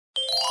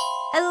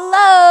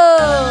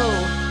Hello!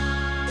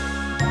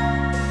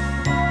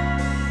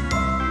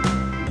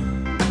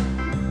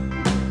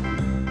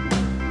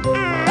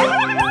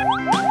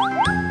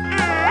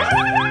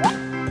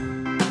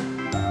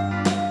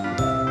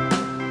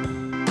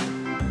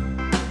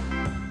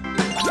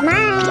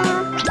 Smile.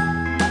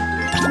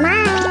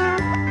 Smile.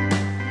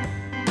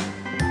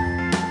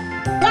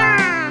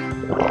 Yeah.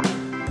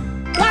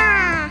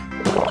 Yeah.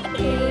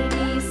 A,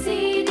 B, C,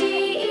 D,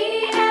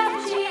 E, F,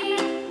 G,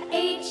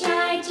 H,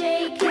 I, J,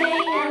 K,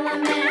 L,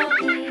 M, N, O,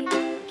 P,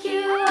 Q,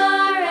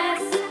 R,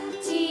 S,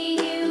 T,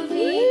 U, V,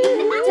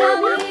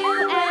 W,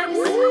 X,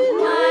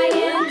 Y,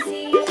 and Z.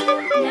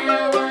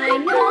 Now I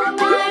know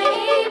my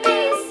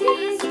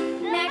ABCs.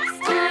 Next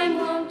time,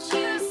 won't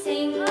you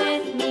sing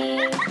with me?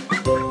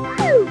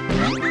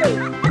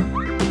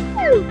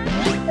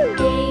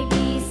 A, B,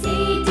 C,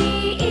 D,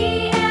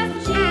 E, F,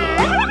 G,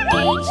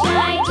 H,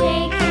 I, J,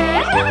 K,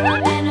 L,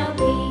 M, N, O,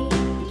 P,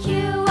 Q,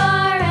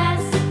 R,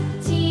 S,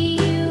 T,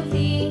 U, V,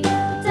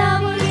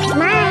 W,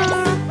 X,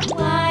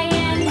 Y,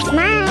 and Z.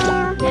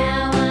 Smile.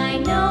 Now I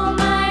know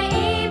my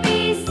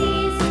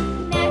ABCs.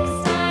 Next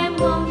time,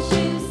 won't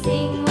you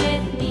sing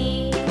with me?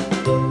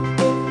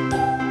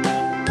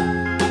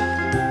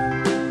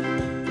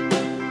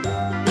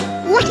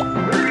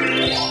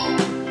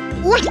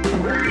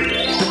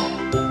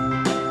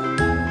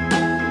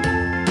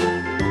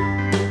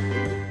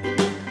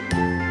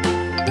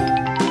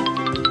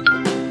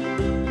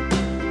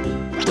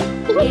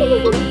 A,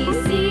 B,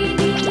 C, D,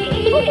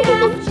 E,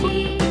 F,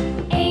 G,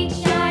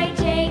 H, I, J,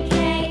 K,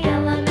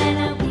 L, M, N,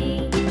 O, P,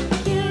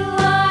 Q,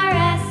 R,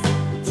 S,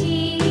 T,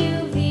 U,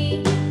 V,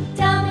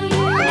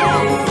 W,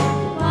 X,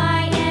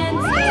 Y, and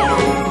Z.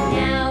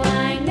 Now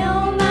I know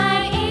my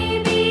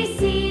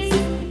ABCs.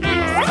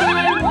 Next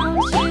time,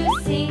 won't you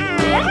sing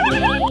with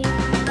me?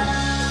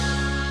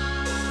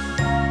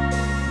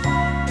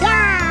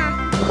 Yeah.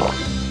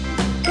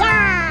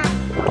 Yeah.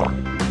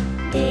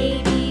 A,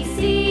 B, C,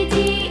 D,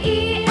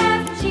 E,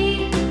 F, G,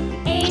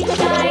 H,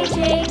 I, J,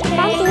 K,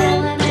 L,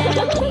 M, N,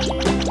 O, P,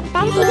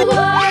 Q,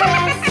 R,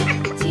 S,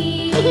 T,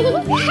 U,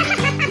 V,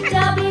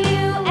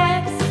 W,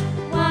 X,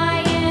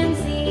 Y, and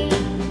Z.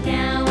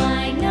 Now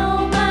I know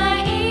my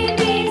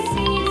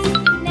ABCs.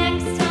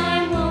 Next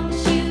time, won't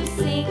you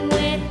sing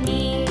with me?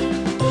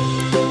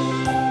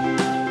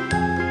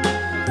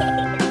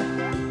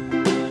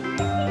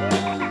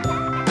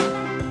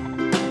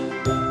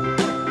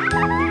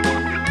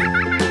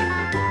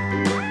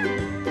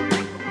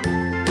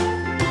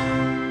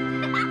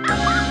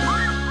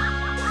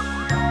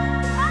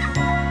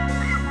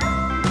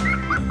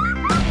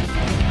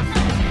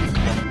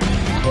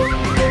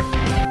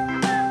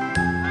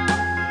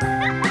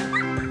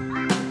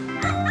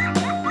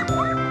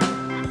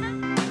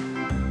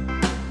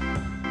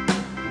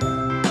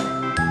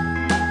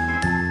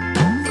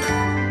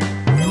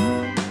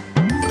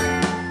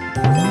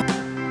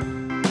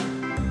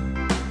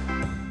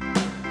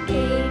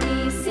 A,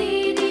 B,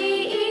 C, D,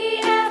 E,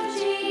 F,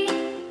 G,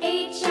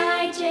 H,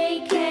 I,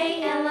 J, K,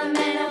 L, M,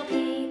 N, O, P,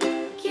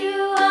 Q,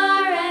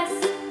 R, S,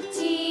 T,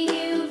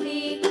 U,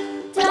 V,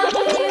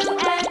 W,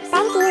 X,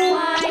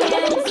 Y,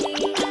 and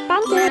Z.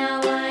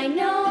 Now I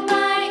know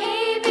my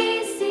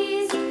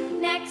ABCs.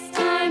 Next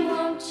time,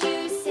 won't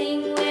you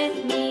sing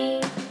with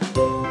me?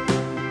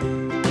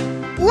 A,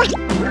 B,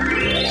 C, D,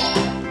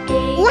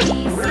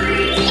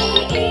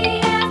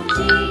 E, F, G,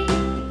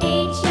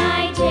 H,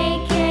 I, J,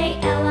 K,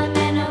 L, M,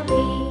 N, O, P,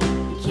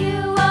 Q,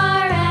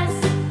 R, S,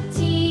 T,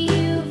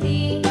 U,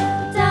 V,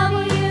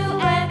 W,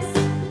 X,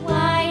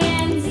 Y,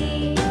 and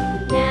Z.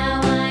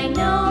 Now I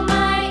know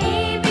my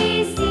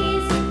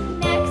ABCs.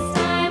 Next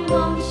time,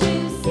 won't you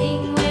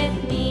sing with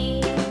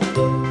me?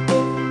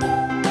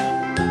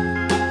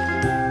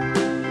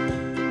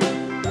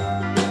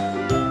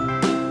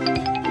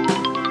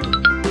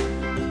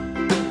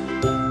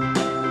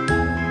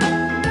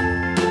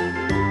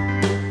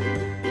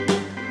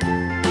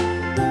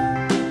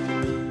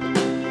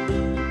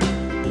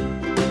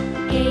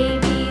 A,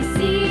 B, C,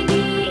 D,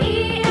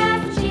 E,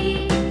 F, G,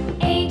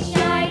 H,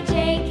 I,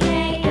 J,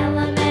 K, L,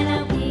 M, N,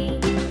 O, P,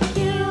 Q,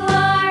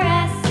 R,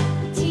 S,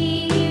 T,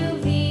 U,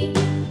 V,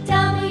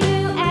 W,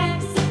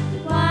 X,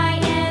 Y,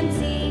 and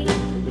Z.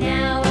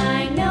 Now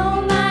I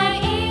know my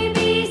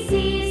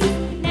ABCs.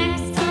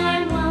 Next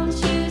time, won't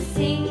you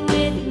sing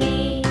with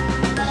me?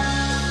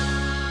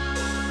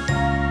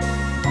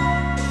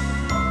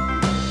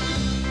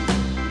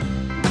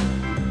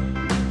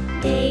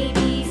 A,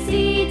 B, C,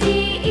 D,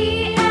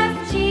 E,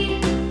 F, G,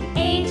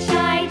 H,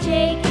 I,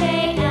 J,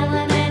 K, L,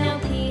 M, N, O,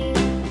 P,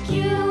 Q,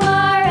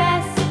 R,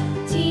 S,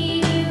 T,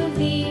 U,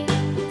 V,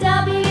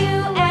 W,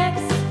 X,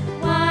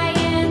 Y,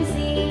 and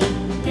Z.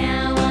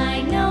 Now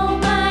I know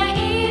my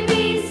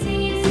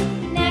ABCs.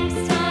 Next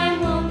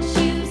time, won't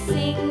you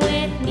sing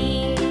with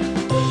me?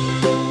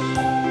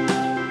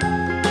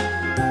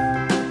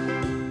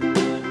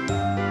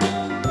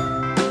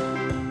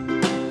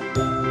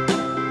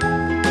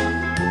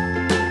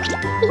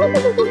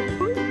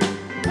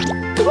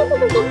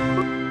 Thank you.